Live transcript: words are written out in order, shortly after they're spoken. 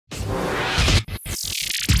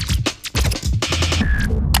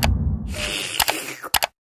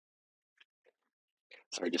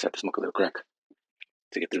Sorry, just had to smoke a little crack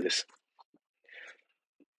to get through this.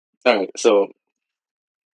 All right, so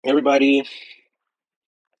everybody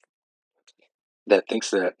that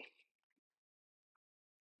thinks that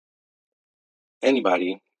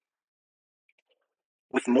anybody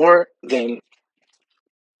with more than,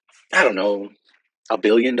 I don't know, $1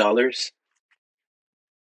 billion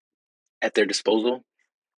at their disposal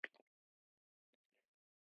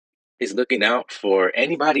is looking out for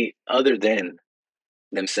anybody other than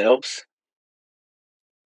themselves,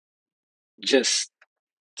 just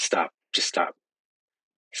stop. Just stop.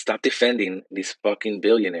 Stop defending these fucking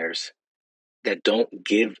billionaires that don't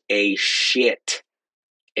give a shit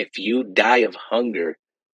if you die of hunger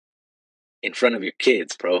in front of your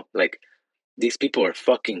kids, bro. Like, these people are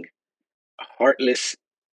fucking heartless,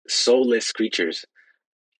 soulless creatures.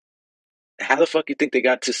 How the fuck you think they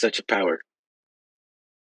got to such a power?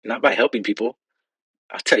 Not by helping people.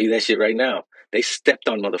 I'll tell you that shit right now. They stepped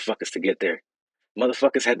on motherfuckers to get there.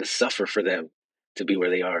 Motherfuckers had to suffer for them to be where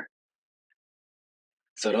they are.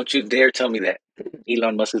 So don't you dare tell me that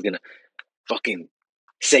Elon Musk is gonna fucking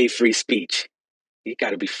save free speech. You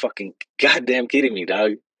gotta be fucking goddamn kidding me,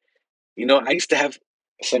 dog. You know, I used to have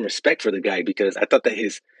some respect for the guy because I thought that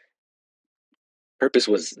his purpose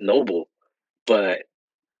was noble, but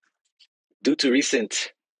due to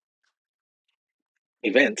recent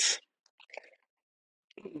events,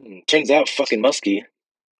 turns out fucking Muskie,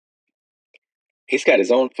 he's got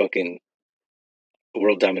his own fucking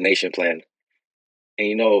world domination plan. And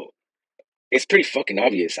you know, it's pretty fucking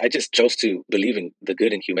obvious. I just chose to believe in the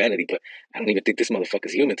good in humanity, but I don't even think this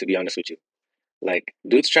motherfucker's human, to be honest with you. Like,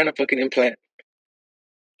 dude's trying to fucking implant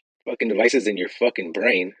fucking devices in your fucking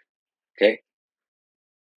brain, okay?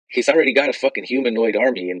 He's already got a fucking humanoid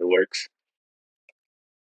army in the works.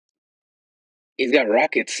 He's got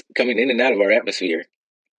rockets coming in and out of our atmosphere.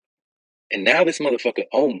 And now this motherfucker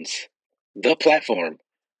owns the platform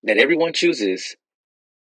that everyone chooses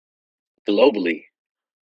globally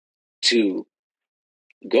to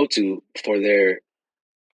go to for their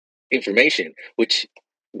information, which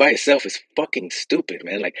by itself is fucking stupid,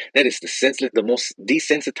 man. Like, that is the most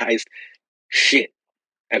desensitized shit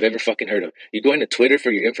I've ever fucking heard of. You go into Twitter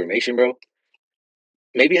for your information, bro.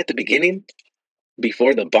 Maybe at the beginning,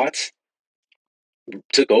 before the bots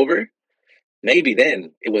took over, maybe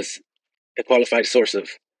then it was a qualified source of,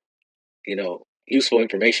 useful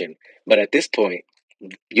information. But at this point,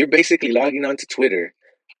 you're basically logging onto Twitter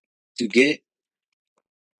to get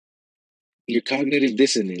your cognitive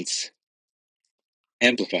dissonance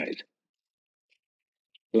amplified.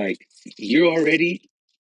 Like, you're already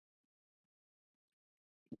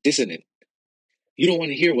dissonant. You don't want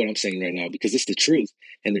to hear what I'm saying right now because it's the truth,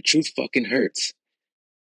 and the truth fucking hurts.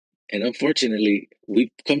 And unfortunately, we've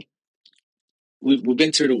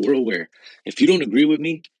entered a world where if you don't agree with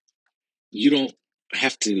me, you don't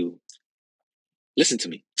have to listen to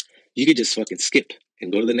me. You could just fucking skip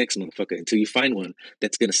and go to the next motherfucker until you find one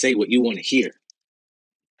that's gonna say what you want to hear.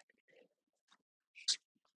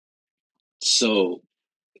 So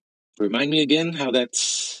remind me again how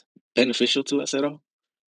that's beneficial to us at all.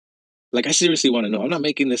 Like, I seriously want to know. I'm not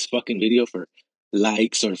making this fucking video for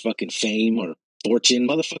likes or fucking fame or fortune,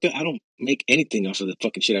 motherfucker. I don't make anything off of the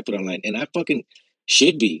fucking shit I put online, and I fucking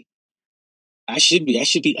should be. I should be. I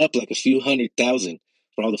should be up like a few 100,000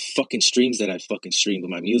 for all the fucking streams that I fucking stream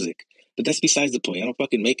with my music. But that's besides the point. I don't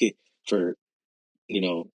fucking make it for, you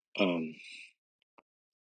know, um,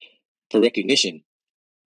 for recognition.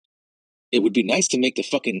 It would be nice to make the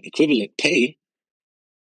fucking equivalent pay,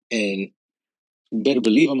 and you better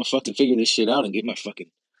believe I'm gonna fucking figure this shit out and get my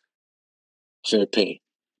fucking fair pay.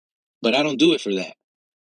 But I don't do it for that.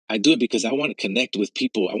 I do it because I want to connect with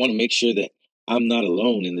people. I want to make sure that I'm not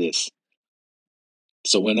alone in this.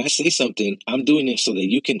 So when I say something, I'm doing it so that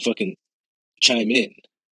you can fucking chime in.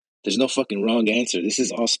 There's no fucking wrong answer. This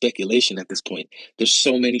is all speculation at this point. There's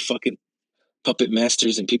so many fucking puppet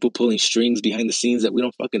masters and people pulling strings behind the scenes that we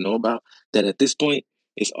don't fucking know about, that at this point,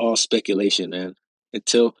 it's all speculation, man.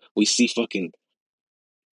 Until we see fucking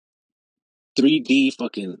 3D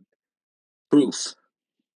fucking proof.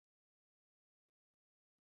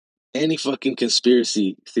 Any fucking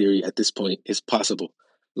conspiracy theory at this point is possible.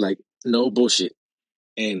 Like, no bullshit.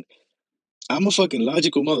 And I'm a fucking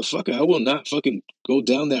logical motherfucker. I will not fucking go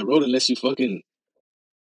down that road unless you fucking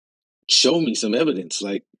show me some evidence.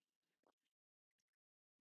 Like,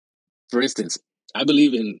 for instance, I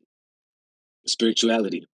believe in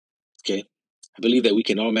spirituality. Okay. I believe that we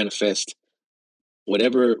can all manifest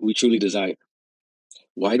whatever we truly desire.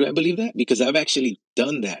 Why do I believe that? Because I've actually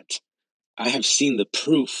done that. I have seen the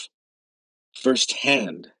proof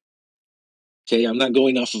firsthand. Okay, I'm not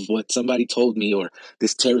going off of what somebody told me or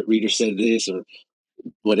this tarot reader said this or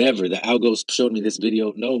whatever. The algos showed me this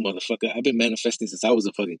video. No, motherfucker, I've been manifesting since I was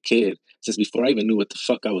a fucking kid, since before I even knew what the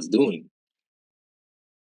fuck I was doing.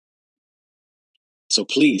 So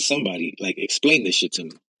please, somebody, like, explain this shit to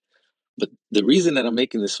me. But the reason that I'm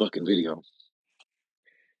making this fucking video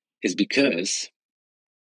is because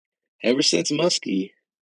ever since Muskie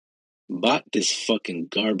bought this fucking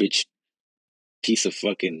garbage piece of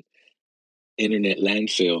fucking internet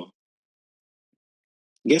landfill,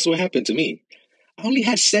 guess what happened to me? I only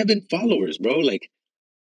had 7 followers, bro. Like,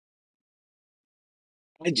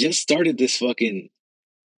 I just started this fucking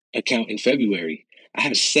account in February. I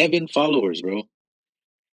have 7 followers, bro.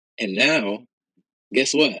 And now,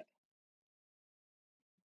 guess what?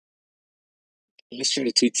 Let's try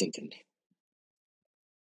to tweet something.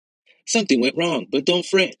 Something went wrong, but don't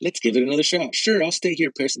fret. Let's give it another shot. Sure, I'll stay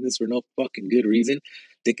here pressing this for no fucking good reason,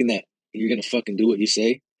 thinking that you're gonna fucking do what you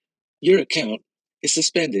say. Your account is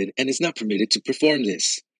suspended and is not permitted to perform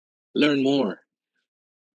this. Learn more.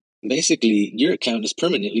 Basically, your account is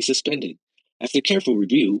permanently suspended. After careful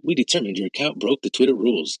review, we determined your account broke the Twitter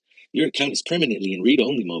rules. Your account is permanently in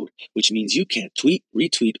read-only mode, which means you can't tweet,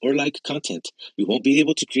 retweet, or like content. You won't be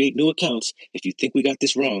able to create new accounts. If you think we got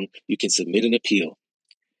this wrong, you can submit an appeal.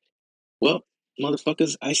 Well,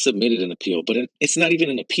 motherfuckers, I submitted an appeal, but it's not even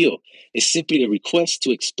an appeal. It's simply a request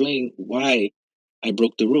to explain why I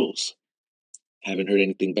broke the rules. Haven't heard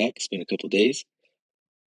anything back. It's been a couple days.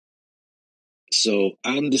 So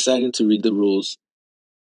I'm deciding to read the rules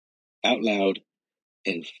out loud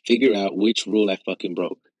and figure out which rule I fucking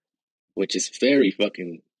broke, which is very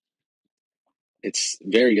fucking, it's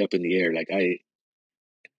very up in the air. Like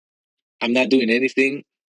I'm not doing anything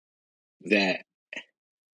that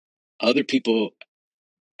other people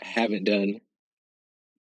haven't done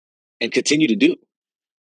and continue to do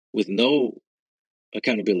with no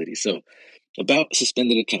accountability. So about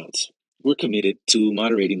suspended accounts, we're committed to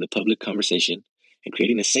moderating the public conversation and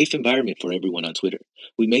creating a safe environment for everyone on Twitter.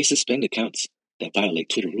 We may suspend accounts that violate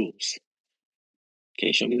Twitter rules.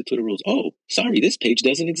 Okay, show me the Twitter rules. Oh, sorry, this page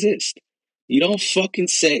doesn't exist. You don't fucking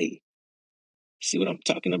say. See what I'm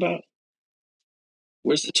talking about?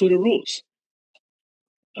 Where's the Twitter rules?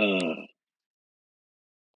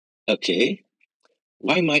 Okay.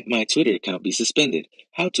 Why might my Twitter account be suspended?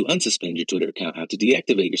 How to unsuspend your Twitter account. How to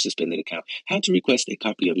deactivate your suspended account. How to request a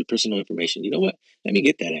copy of your personal information. You know what? Let me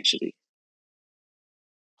get that, actually.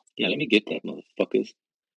 Yeah, let me get that, motherfuckers.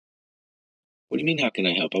 What do you mean, how can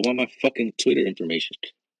I help? I want my fucking Twitter information.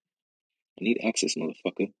 I need access,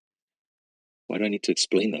 motherfucker. Why do I need to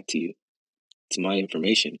explain that to you? It's my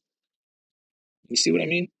information. You see what I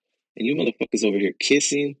mean? And you motherfuckers over here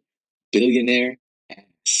kissing billionaire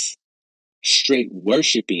ass. Straight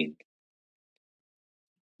worshiping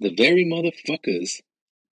the very motherfuckers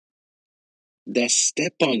that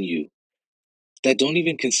step on you, that don't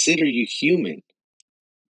even consider you human.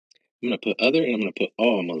 I'm gonna put other and I'm gonna put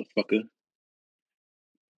all, motherfucker.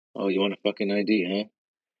 Oh, you want a fucking ID, huh?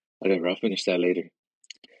 Whatever, I'll finish that later.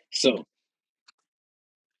 So,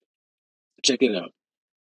 check it out.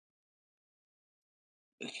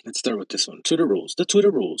 Let's start with this one. Twitter rules. The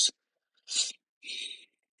Twitter rules.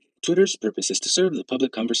 Twitter's purpose is to serve the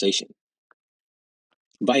public conversation.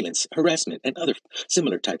 Violence, harassment, and other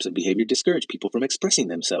similar types of behavior discourage people from expressing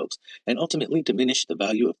themselves and ultimately diminish the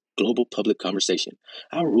value of global public conversation.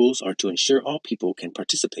 Our rules are to ensure all people can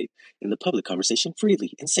participate in the public conversation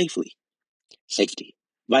freely and safely. Safety.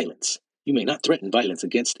 Violence. You may not threaten violence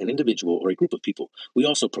against an individual or a group of people. We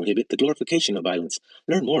also prohibit the glorification of violence.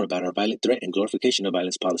 Learn more about our violent threat and glorification of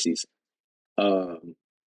violence policies.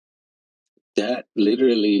 That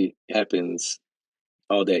literally happens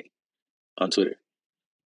all day on Twitter.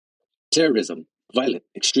 Terrorism, violent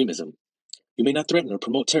extremism. You may not threaten or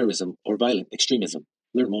promote terrorism or violent extremism.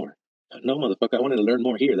 Learn more. No, motherfucker, I wanted to learn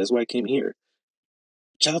more here. That's why I came here.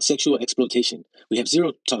 Child sexual exploitation. We have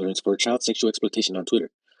zero tolerance for child sexual exploitation on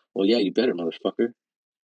Twitter. Well, yeah, you better, motherfucker.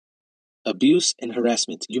 Abuse and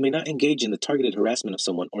harassment. You may not engage in the targeted harassment of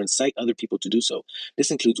someone or incite other people to do so.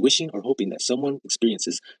 This includes wishing or hoping that someone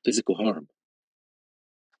experiences physical harm.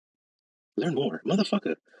 Learn more.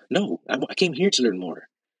 Motherfucker. No, I came here to learn more.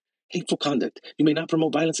 Hateful conduct. You may not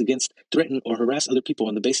promote violence against, threaten, or harass other people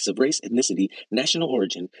on the basis of race, ethnicity, national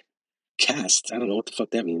origin, caste, I don't know what the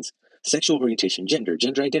fuck that means, sexual orientation, gender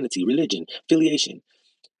identity, religion, affiliation,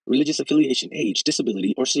 religious affiliation, age,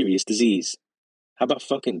 disability, or serious disease. How about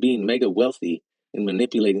fucking being mega wealthy and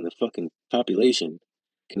manipulating the fucking population?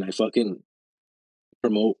 Can I fucking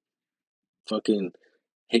promote fucking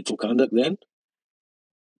hateful conduct then?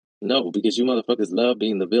 No, because you motherfuckers love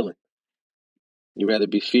being the villain. You'd rather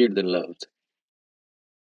be feared than loved.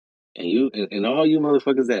 And all you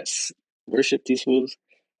motherfuckers that worship these fools,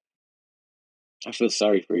 I feel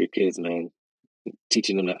sorry for your kids, man.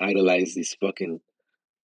 Teaching them to idolize these fucking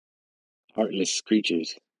heartless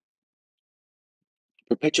creatures.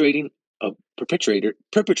 Perpetuating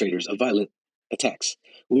perpetrators of violent attacks.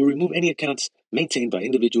 We will remove any accounts maintained by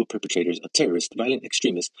individual perpetrators of terrorist, violent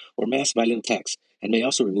extremist, or mass violent attacks, and may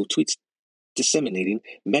also remove tweets disseminating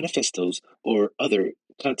manifestos or other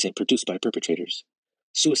content produced by perpetrators.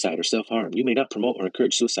 Suicide or self-harm. You may not promote or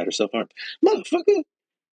encourage suicide or self-harm. Motherfucker,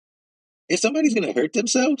 if somebody's gonna hurt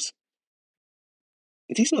themselves,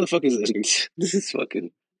 these motherfuckers, this is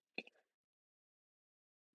fucking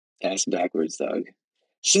ass backwards, dog.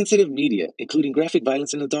 Sensitive media, including graphic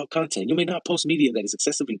violence and adult content. You may not post media that is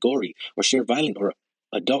excessively gory or share violent or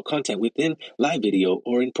adult content within live video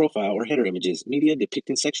or in profile or header images. Media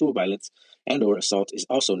depicting sexual violence and or assault is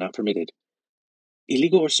also not permitted.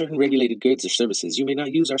 Illegal or certain regulated goods or services. You may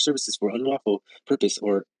not use our services for unlawful purpose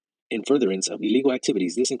or in furtherance of illegal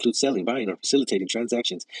activities. This includes selling, buying, or facilitating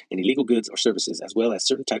transactions in illegal goods or services, as well as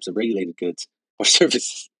certain types of regulated goods or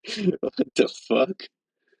services. What the fuck?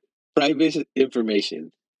 Private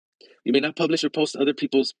information. You may not publish or post other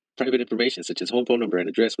people's private information, such as home phone number and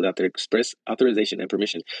address, without their express authorization and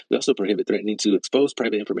permission. We also prohibit threatening to expose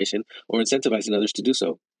private information or incentivizing others to do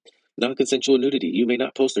so. Non-consensual nudity. You may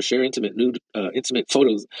not post or share intimate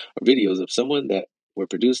photos or videos of someone that were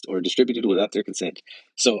produced or distributed without their consent.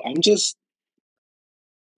 So I'm just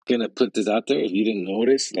gonna put this out there. If you didn't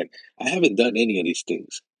notice, like, I haven't done any of these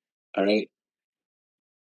things. All right,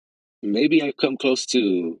 maybe I've come close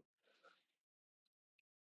to.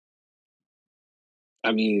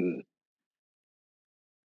 I mean,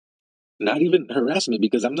 not even harassment,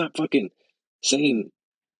 because I'm not fucking saying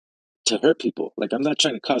to hurt people. Like, I'm not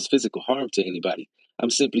trying to cause physical harm to anybody. I'm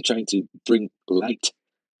simply trying to bring light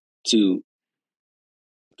to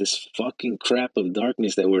this fucking crap of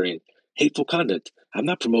darkness that we're in. Hateful conduct. I'm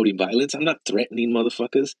not promoting violence. I'm not threatening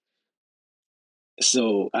motherfuckers.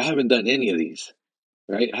 So I haven't done any of these,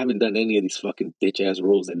 right? I haven't done any of these fucking bitch ass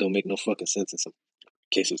rules that don't make no fucking sense in some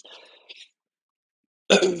cases.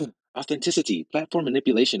 Authenticity, platform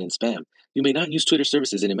manipulation, and spam. You may not use Twitter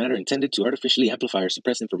services in a manner intended to artificially amplify or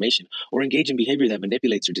suppress information or engage in behavior that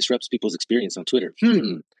manipulates or disrupts people's experience on Twitter.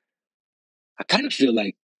 I kind of feel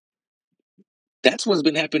like that's what's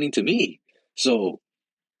been happening to me. So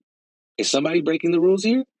is somebody breaking the rules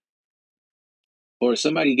here? Or is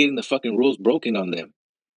somebody getting the fucking rules broken on them?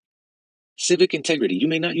 Civic integrity. You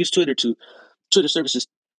may not use Twitter services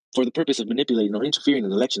for the purpose of manipulating or interfering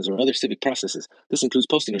in elections or other civic processes. This includes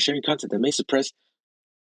posting or sharing content that may suppress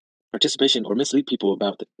participation or mislead people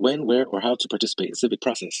about when, where, or how to participate in civic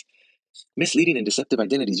process. Misleading and deceptive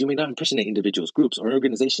identities. You may not impersonate individuals, groups, or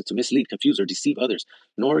organizations to mislead, confuse, or deceive others,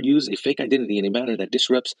 nor use a fake identity in a manner that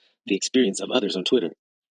disrupts the experience of others on Twitter.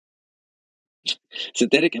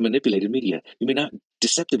 Synthetic and manipulated media. You may not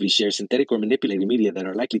deceptively share synthetic or manipulated media that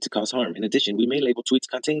are likely to cause harm. In addition, we may label tweets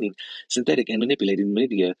containing synthetic and manipulated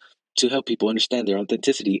media to help people understand their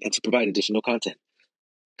authenticity and to provide additional content.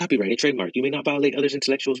 Copyright and trademark. You may not violate others'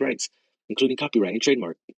 intellectual rights, including copyright and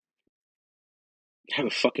trademark. I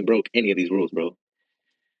haven't fucking broke any of these rules, bro.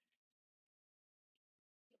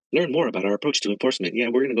 Learn more about our approach to enforcement. Yeah,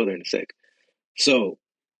 we're going to go there in a sec. So,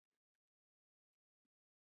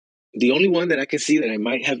 the only one that I can see that I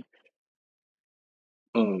might have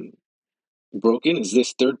um, broken is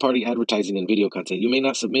this third-party advertising and video content. You may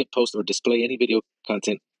not submit, post, or display any video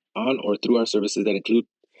content on or through our services that include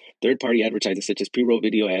third-party advertising, such as pre-roll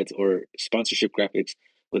video ads or sponsorship graphics,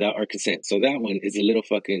 without our consent. So that one is a little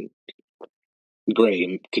fucking gray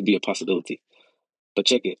and could be a possibility. But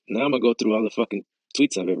check it. Now I'm gonna go through all the fucking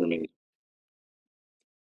tweets I've ever made,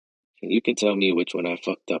 and you can tell me which one I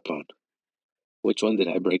fucked up on. Which one did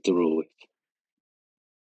I break the rule with?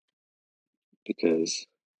 Because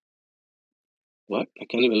what? I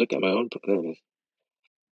can't even look at my own. There it is.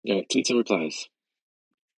 All right, tweets and replies.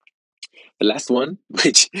 The last one,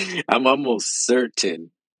 which I'm almost certain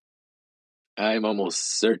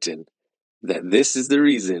that this is the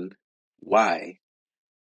reason why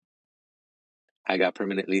I got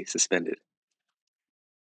permanently suspended.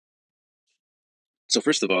 So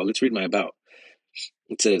first of all, let's read my about.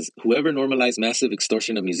 It says, whoever normalized massive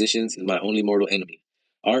extortion of musicians is my only mortal enemy.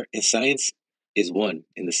 Art and science is one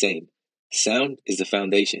and the same. Sound is the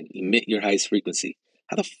foundation. Emit your highest frequency.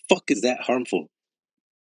 How the fuck is that harmful?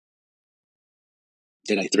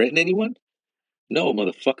 Did I threaten anyone? No,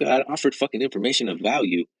 motherfucker. I offered fucking information of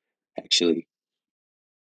value, actually.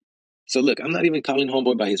 So look, I'm not even calling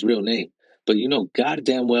homeboy by his real name, but you know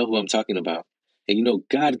goddamn well who I'm talking about. And you know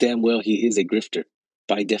goddamn well he is a grifter,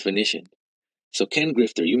 by definition. So Ken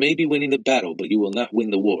Grifter, you may be winning the battle, but you will not win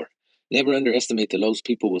the war. Never underestimate the lows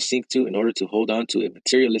people will sink to in order to hold on to a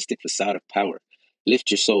materialistic facade of power.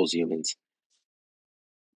 Lift your souls, humans.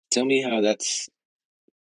 Tell me how that's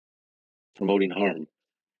promoting harm.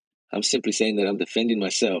 I'm simply saying that I'm defending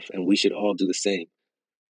myself, and we should all do the same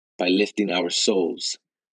by lifting our souls.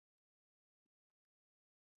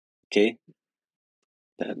 Okay?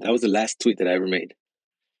 That was the last tweet that I ever made.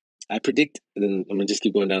 I predict, then I'm going to just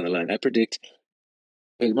keep going down the line. I predict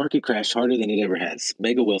a market crash harder than it ever has.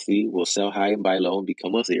 Mega wealthy will sell high and buy low and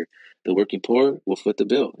become wealthier. The working poor will foot the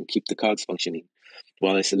bill and keep the cogs functioning,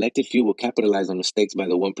 while a selected few will capitalize on mistakes by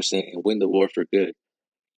the 1% and win the war for good.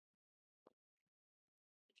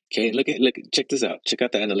 Okay, check this out. Check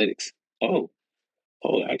out the analytics. Oh,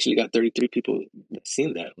 I actually got 33 people that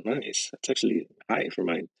seen that. Nice. That's actually high for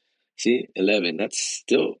mine. See, 11. That's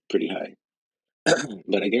still pretty high.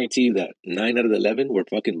 But I guarantee you that 9 out of the 11 were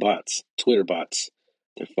fucking bots, Twitter bots.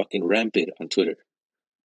 They're fucking rampant on Twitter.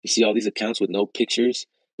 You see all these accounts with no pictures?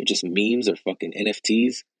 They're just memes or fucking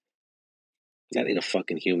NFTs. That ain't a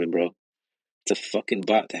fucking human, bro. It's a fucking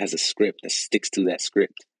bot that has a script that sticks to that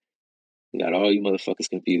script. Got all you motherfuckers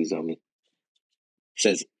confused on me. It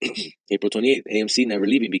says April 28th, AMC never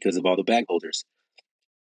leaving because of all the bag holders.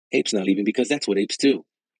 Apes not leaving because that's what apes do.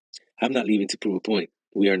 I'm not leaving to prove a point.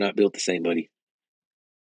 We are not built the same, buddy.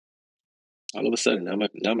 All of a sudden,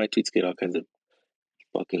 now my tweets get all kinds of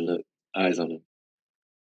fucking eyes on them.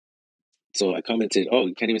 So I commented, "Oh,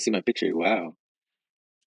 you can't even see my picture. Wow."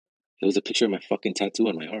 It was a picture of my fucking tattoo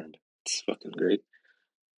on my arm. It's fucking great.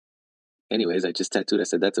 Anyways, I just tattooed. I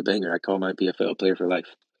said, "That's a banger. I call my PFL player for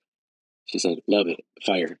life." She said, "Love it.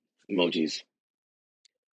 Fire. Emojis."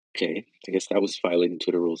 Okay, I guess that was violating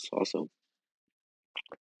Twitter rules also.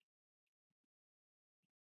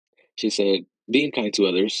 She said, "Being kind to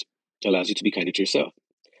others allows you to be kinder to yourself.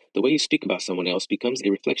 The way you speak about someone else becomes a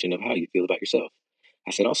reflection of how you feel about yourself."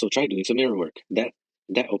 I said, "Also try doing some mirror work." That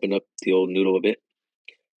opened up the old noodle a bit.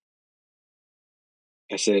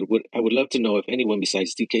 I said, I would love to know if anyone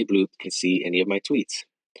besides DK Blue can see any of my tweets."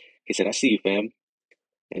 He said, "I see you, fam."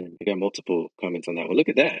 And I got multiple comments on that one. Look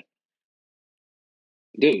at that.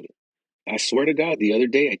 Dude, I swear to God, the other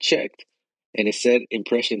day I checked and it said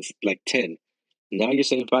impressions like 10. Now you're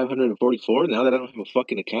saying 544 now that I don't have a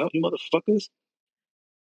fucking account, you motherfuckers?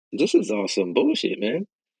 This is awesome bullshit, man.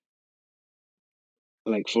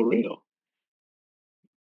 Like, for real.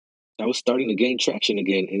 I was starting to gain traction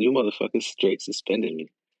again, and you motherfuckers straight suspended me.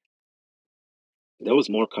 There was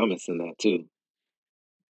more comments than that, too.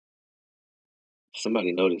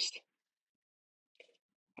 Somebody noticed.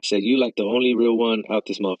 I said, "You like the only real one out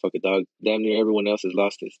this motherfucker, dog. Damn near everyone else has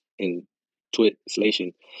lost it in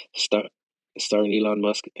Twitslation. Starring Elon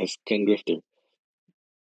Musk as Ken Grifter."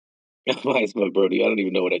 Why is my Brody? I don't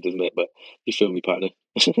even know what I just meant, but you feel me, partner.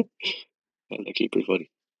 That's actually pretty funny.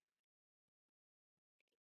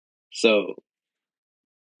 So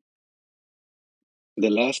the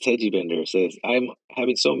last hedgy bender says, "I'm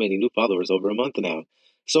having so many new followers over a month now.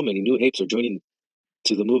 So many new apes are joining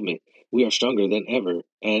to the movement. We are stronger than ever,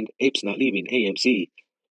 and apes not leaving AMC.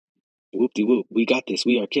 Whoop de whoop. We got this.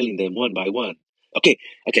 We are killing them one by one." Okay,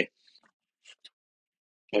 okay,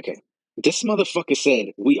 okay. This motherfucker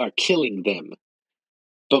said we are killing them,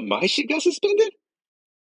 but my shit got suspended?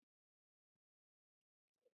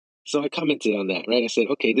 So I commented on that, right? I said,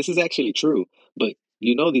 "Okay, this is actually true, but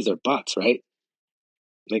you know these are bots, right?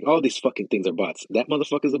 Like, all these fucking things are bots. That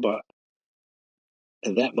motherfucker's a bot,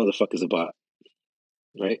 and that motherfucker's a bot,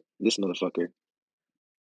 right? This motherfucker.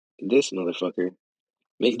 This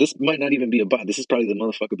might not even be a bot. This is probably the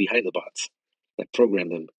motherfucker behind the bots that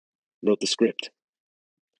programmed them, wrote the script.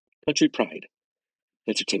 Country Pride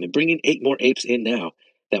Entertainment, bringing 8 more apes in now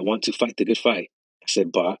that want to fight the good fight." I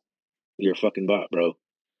said, "Bot, you're a fucking bot, bro."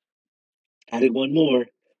 Added 1 more.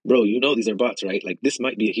 "Bro, you know these are bots, right? Like, this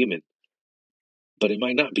might be a human, but it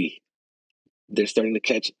might not be." They're starting to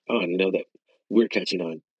catch on, that we're catching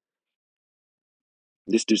on.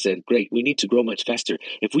 This dude said, "Great, we need to grow much faster.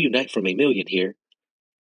 If we unite from a million here,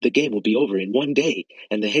 the game will be over in 1 day,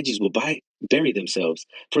 and the hedges will bury themselves.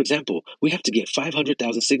 For example, we have to get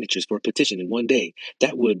 500,000 signatures for a petition in 1 day.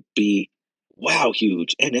 That would be, wow,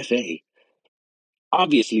 huge. NFA.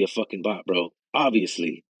 Obviously a fucking bot, bro.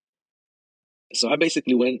 Obviously." So I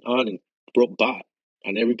basically went on and wrote bot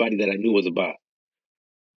on everybody that I knew was a bot.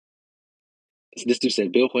 This dude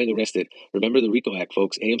said, "Bill Huang arrested. Remember the RICO Act,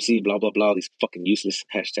 folks. AMC, blah, blah, blah, these fucking useless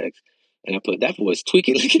hashtags." And I put, that boy's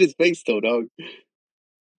tweaking. Look at his face, though, dog. It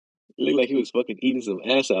looked like he was fucking eating some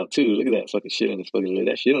ass out, too. Look at that fucking shit on his fucking lip.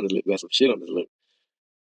 That shit on his lip got some shit on his lip.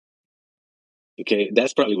 Okay,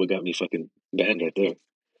 that's probably what got me fucking banned right there.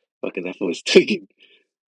 Fucking that fool is tweaking.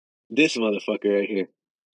 This motherfucker right here.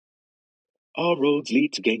 All roads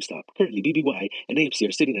lead to GameStop. Currently, BBY and AMC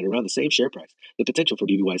are sitting at around the same share price. The potential for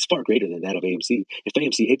BBY is far greater than that of AMC. If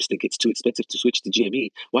AMC apes think it's too expensive to switch to GME,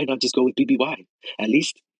 why not just go with BBY? At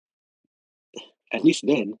least, at least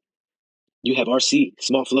then, you have RC,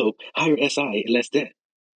 small flow, higher SI, and less debt.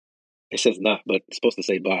 It says not, but it's supposed to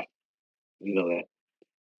say bot. You know that.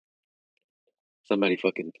 Somebody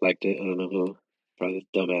fucking liked it. I don't know who. Probably this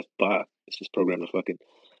dumbass bot. It's just programmed to fucking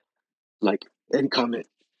like and comment.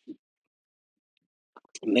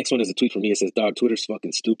 The next one is a tweet from me. It says, "Dog, Twitter's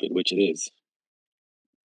fucking stupid," which it is.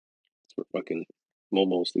 It's for fucking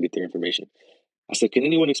momos to get their information. I said, "Can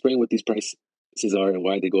anyone explain what these prices are and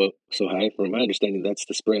why they go up so high? From my understanding, that's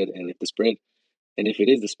the spread. And if it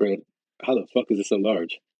is the spread, how the fuck is it so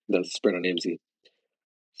large? The spread on AMC."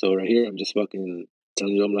 So right here, I'm just fucking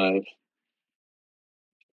telling you I'm live.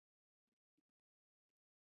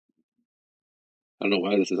 I don't know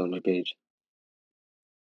why this is on my page.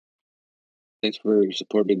 Thanks for your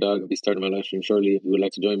support, big dog. I'll be starting my live stream shortly. If you would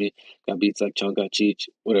like to join me, got beats like Chonka, Cheech,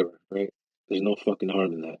 whatever, right? There's no fucking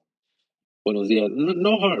harm in that. Buenos dias.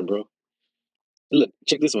 No harm, bro. Look,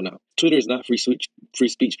 check this one out. Twitter is not free speech,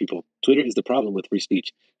 people. Twitter is the problem with free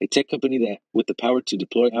speech. A tech company that, with the power to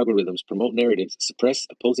deploy algorithms, promote narratives, suppress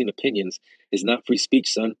opposing opinions, is not free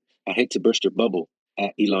speech, son. I hate to burst your bubble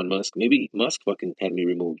at Elon Musk. Maybe Musk fucking had me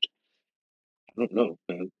removed. I don't know,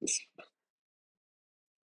 man.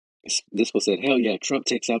 This one said, "Hell yeah, Trump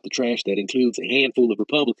takes out the trash that includes a handful of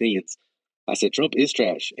Republicans." I said, "Trump is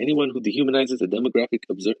trash. Anyone who dehumanizes a demographic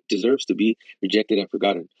deserves to be rejected and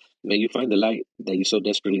forgotten. May you find the light that you so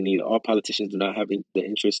desperately need. All politicians do not have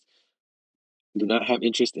interest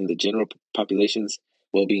in the general population's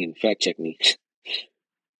well-being. Fact check me."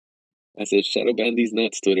 I said, "Shadow ban these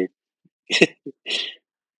nuts, Twitter."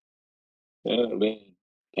 Oh man.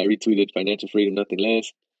 I retweeted financial freedom, nothing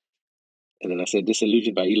less. And then I said,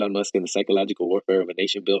 "Disillusioned by Elon Musk and the psychological warfare of a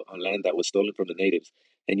nation built on land that was stolen from the natives.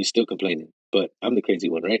 And you still complaining. But I'm the crazy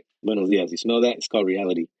one, right? Buenos dias. You smell that? It's called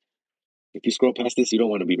reality. If you scroll past this, you don't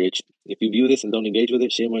want to be rich. If you view this and don't engage with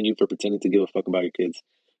it, shame on you for pretending to give a fuck about your kids.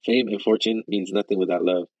 Fame and fortune means nothing without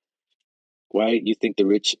love. Why you think the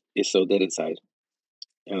rich is so dead inside?"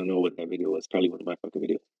 I don't know what that video was. Probably one of my fucking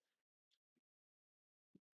videos.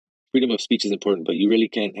 Freedom of speech is important, but you really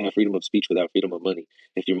can't have freedom of speech without freedom of money.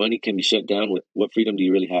 If your money can be shut down, what freedom do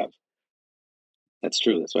you really have? That's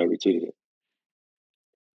true. That's why I retweeted it.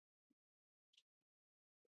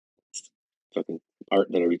 It's fucking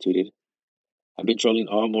art that I retweeted. I've been trolling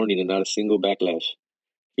all morning and not a single backlash.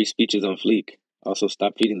 Free speech is on fleek. Also,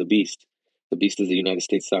 stop feeding the beast. The beast is the United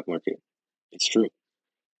States stock market. It's true.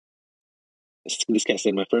 This guy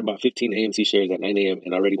said, "My friend bought 15 AMC shares at 9 a.m.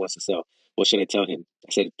 and already wants to sell. What should I tell him?"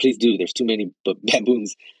 I said, "Please do. There's too many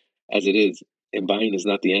baboons as it is, and buying is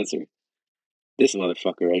not the answer." This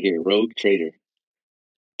motherfucker right here, rogue trader.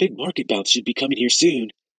 "Big market bounce should be coming here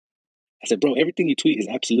soon." I said, "Bro, everything you tweet is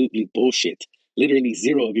absolutely bullshit. Literally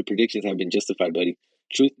zero of your predictions have been justified, buddy.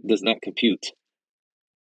 Truth does not compute."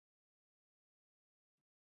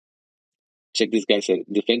 Check this guy said,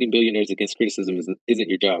 "Defending billionaires against criticism isn't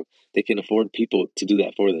your job. They can afford people to do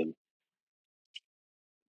that for them."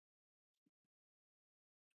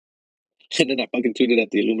 And then I fucking tweeted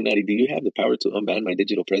at the Illuminati, "Do you have the power to unban my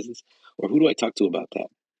digital presence? Or who do I talk to about that?"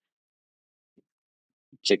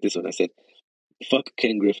 Check this one. I said, "Fuck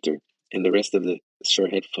Ken Grifter and the rest of the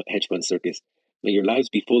short hedge fund circus. May your lives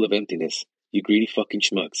be full of emptiness. You greedy fucking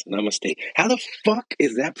schmucks. Namaste." How the fuck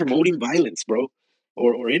is that promoting violence, bro?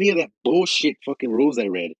 Or any of that bullshit fucking rules I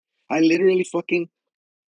read? I literally fucking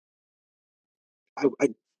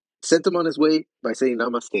I sent him on his way by saying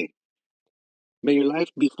namaste. May your life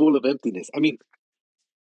be full of emptiness. I mean,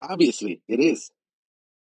 obviously it is.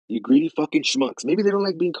 You greedy fucking schmucks. Maybe they don't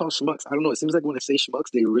like being called schmucks. I don't know. It seems like when I say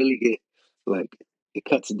schmucks, they really get like it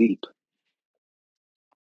cuts deep.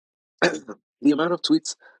 The amount of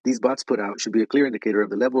tweets these bots put out should be a clear indicator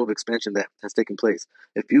of the level of expansion that has taken place.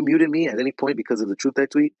 If you muted me at any point because of the truth I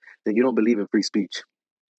tweet, then you don't believe in free speech.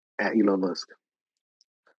 At Elon Musk.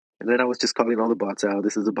 And then I was just calling all the bots out.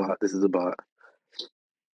 This is a bot. This is a bot.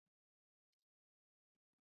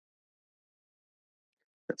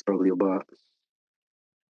 That's probably a bot.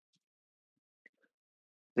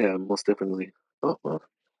 Yeah, most definitely. Oh, well,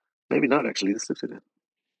 maybe not actually. This looks like a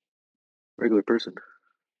regular person.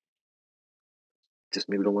 Just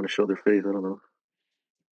maybe don't want to show their face. I don't know.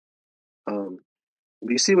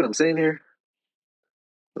 Do you see what I'm saying here?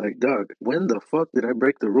 Like, dog, when the fuck did I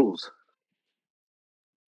break the rules?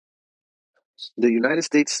 The United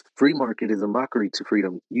States free market is a mockery to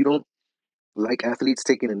freedom. You don't like athletes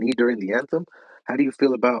taking a knee during the anthem? How do you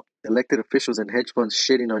feel about elected officials and hedge funds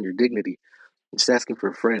shitting on your dignity, just asking for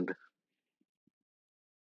a friend.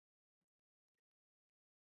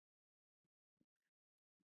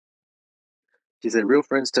 She said, real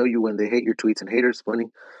friends tell you when they hate your tweets, and haters, funny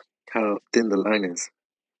how thin the line is.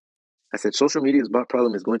 I said, social media's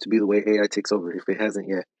problem is going to be the way AI takes over, if it hasn't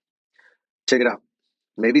yet. Check it out.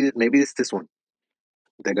 Maybe it's this one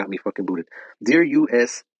that got me fucking booted. Dear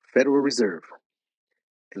U.S. Federal Reserve,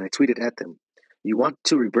 and I tweeted at them, you want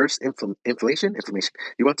to reverse inflation?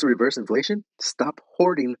 You want to reverse inflation? Stop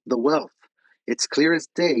hoarding the wealth. It's clear as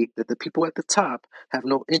day that the people at the top have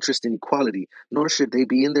no interest in equality, nor should they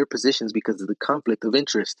be in their positions because of the conflict of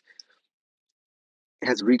interest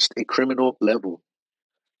has reached a criminal level.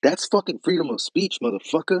 That's fucking freedom of speech,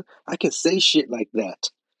 motherfucker. I can say shit like that.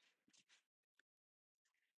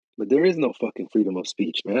 But there is no fucking freedom of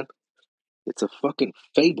speech, man. It's a fucking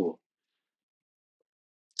fable.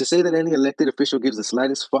 To say that any elected official gives the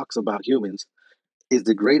slightest fucks about humans is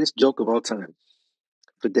the greatest joke of all time.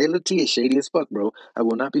 Fidelity is shady as fuck, bro. I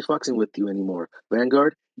will not be fucking with you anymore.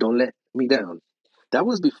 Vanguard, don't let me down. That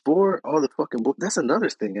was before all the fucking that's another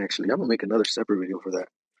thing, actually. I'm gonna make another separate video for that.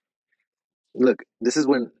 Look, this is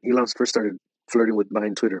when Elon first started flirting with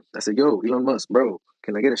buying Twitter. I said, yo, Elon Musk, bro,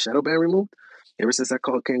 can I get a shadow ban removed? Ever since I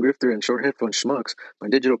called Ken Grifter and short headphone schmucks, my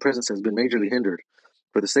digital presence has been majorly hindered.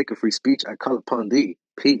 For the sake of free speech, I call upon thee.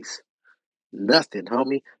 Peace. Nothing,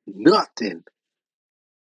 homie. Nothing.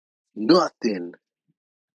 Nothing.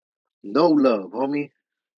 No love, homie.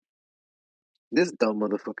 This dumb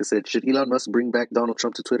motherfucker said, should Elon Musk bring back Donald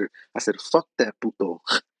Trump to Twitter? I said, fuck that puto.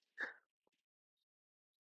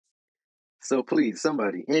 So please,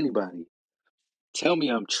 somebody, anybody, tell me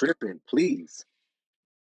I'm tripping, please.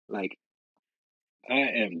 Like, I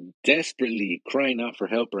am desperately crying out for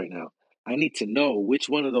help right now. I need to know which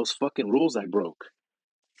one of those fucking rules I broke.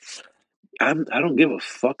 I don't give a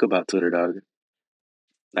fuck about Twitter, dog.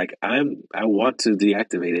 Like I want to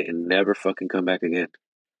deactivate it and never fucking come back again.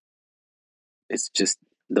 It's just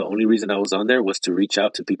the only reason I was on there was to reach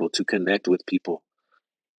out to people, to connect with people.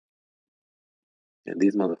 And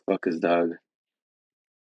these motherfuckers, dog,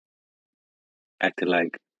 acting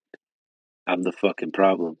like I'm the fucking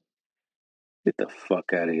problem. Get the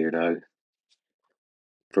fuck out of here, dog.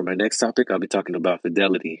 For my next topic, I'll be talking about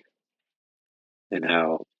Fidelity and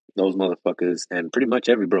how those motherfuckers and pretty much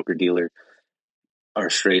every broker dealer are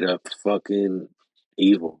straight up fucking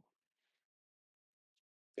evil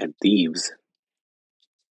and thieves.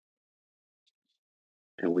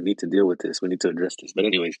 And we need to deal with this. We need to address this. But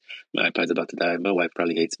anyways, my iPad's about to die. My wife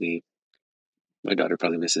probably hates me. My daughter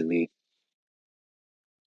probably misses me.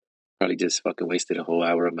 Probably just fucking wasted a whole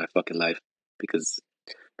hour of my fucking life because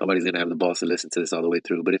nobody's gonna have the balls to listen to this all the way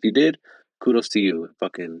through. But if you did, kudos to you.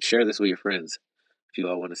 Fucking share this with your friends if you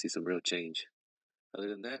all want to see some real change. Other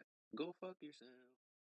than that, go fuck yourself.